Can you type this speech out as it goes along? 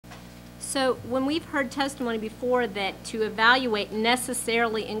So when we've heard testimony before that to evaluate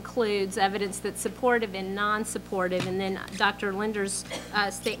necessarily includes evidence that's supportive and non-supportive, and then Dr. Linder's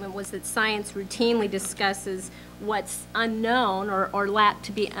statement was that science routinely discusses what's unknown or lacked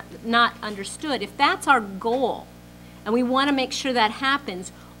to be not understood. If that's our goal, and we want to make sure that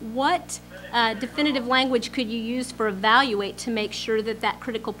happens, what definitive language could you use for evaluate to make sure that that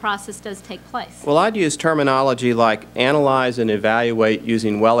critical process does take place? Well, I'd use terminology like analyze and evaluate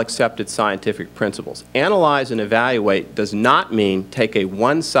using well-accepted scientific principles. Analyze and evaluate does not mean take a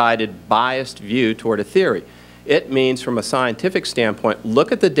one-sided, biased view toward a theory. It means, from a scientific standpoint,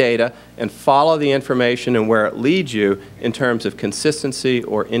 look at the data and follow the information and where it leads you in terms of consistency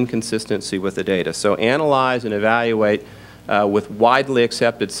or inconsistency with the data. So analyze and evaluate with widely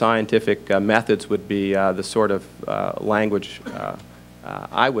accepted scientific methods would be the sort of language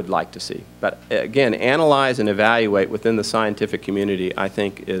I would like to see. But again, analyze and evaluate within the scientific community, I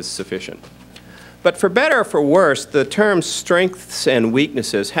think, is sufficient. But for better or for worse, the term strengths and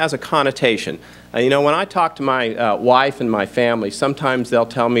weaknesses has a connotation. You know, when I talk to my wife and my family, sometimes they'll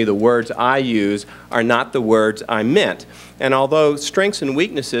tell me the words I use are not the words I meant. And although strengths and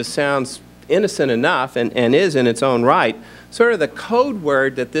weaknesses sounds innocent enough and is in its own right, sort of the code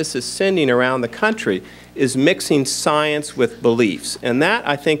word that this is sending around the country is mixing science with beliefs. And that,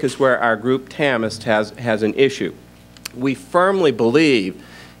 I think, is where our group, TAMIST, has an issue. We firmly believe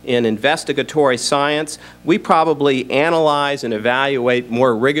in investigatory science. We probably analyze and evaluate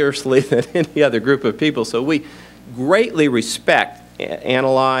more rigorously than any other group of people. So we greatly respect,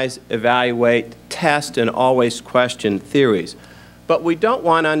 analyze, evaluate, test, and always question theories. But we don't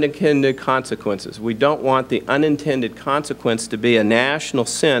want unintended consequences. We don't want the unintended consequence to be a national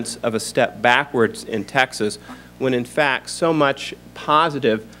sense of a step backwards in Texas when, in fact, so much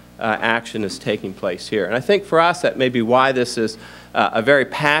positive action is taking place here. And I think for us that may be why this is a very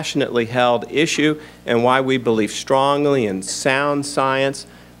passionately held issue and why we believe strongly in sound science.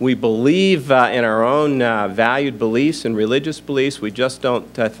 We believe in our own valued beliefs and religious beliefs. We just don't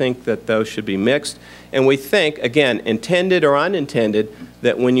think that those should be mixed. And we think, again, intended or unintended,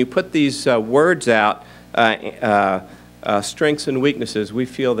 that when you put these words out, strengths and weaknesses, we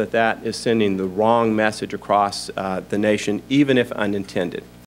feel that that is sending the wrong message across the nation, even if unintended.